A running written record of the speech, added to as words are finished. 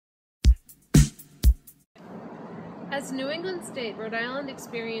As New England state, Rhode Island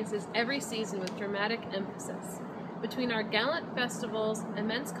experiences every season with dramatic emphasis. Between our gallant festivals,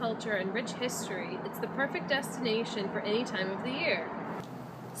 immense culture, and rich history, it's the perfect destination for any time of the year.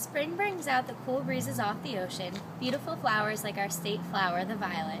 Spring brings out the cool breezes off the ocean, beautiful flowers like our state flower, the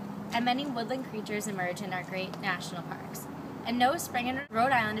violet, and many woodland creatures emerge in our great national parks. And no spring in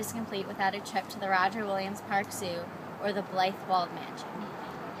Rhode Island is complete without a trip to the Roger Williams Park Zoo or the Blythe Walled Mansion.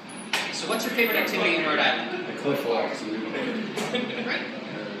 So what's your favorite activity in Rhode Island? The cliff walks. Right.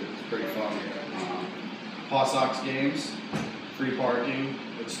 It's pretty fun. Paw Sox games, free parking,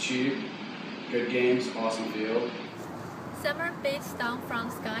 it's cheap, good games, awesome field. Summer beats down from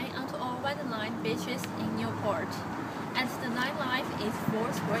sky onto all weather-lined beaches in Newport, and the nightlife is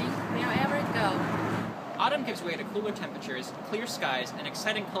full swing wherever you go. Autumn gives way to cooler temperatures, clear skies, and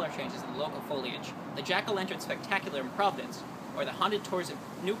exciting color changes in the local foliage. The Jack-o'-lantern Spectacular in Providence, or the haunted tours of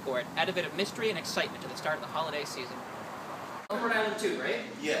Newport, add a bit of mystery and excitement to the start of the holiday season. Rhode Island too, right?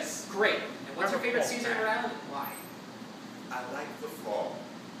 Yes. Great. And what's your favorite season in Rhode Island and why? I like the fall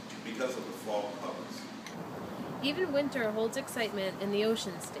because of the fall colors. Even winter holds excitement in the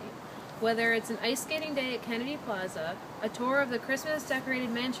Ocean State. Whether it's an ice skating day at Kennedy Plaza, a tour of the Christmas-decorated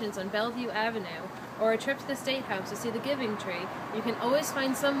mansions on Bellevue Avenue, or a trip to the State House to see the Giving Tree, you can always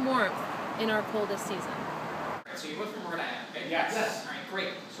find some warmth in our coldest season. Right, so you're both from Rhode Island, right? Yes. All right,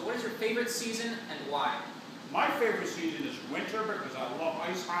 great. So what is your favorite season and why? My favorite season is winter because I love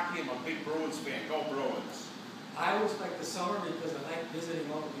ice hockey. I'm a big Bruins fan. Go Bruins. I always like the summer because I like visiting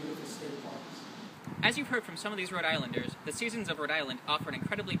all the beautiful state parks. As you've heard from some of these Rhode Islanders, the seasons of Rhode Island offer an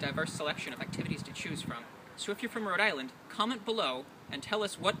incredibly diverse selection of activities to choose from. So if you're from Rhode Island, comment below and tell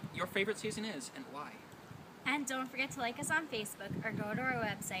us what your favorite season is and why. And don't forget to like us on Facebook or go to our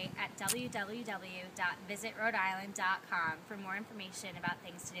website at www.visitrhodeisland.com for more information about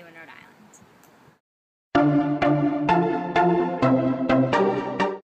things to do in Rhode Island.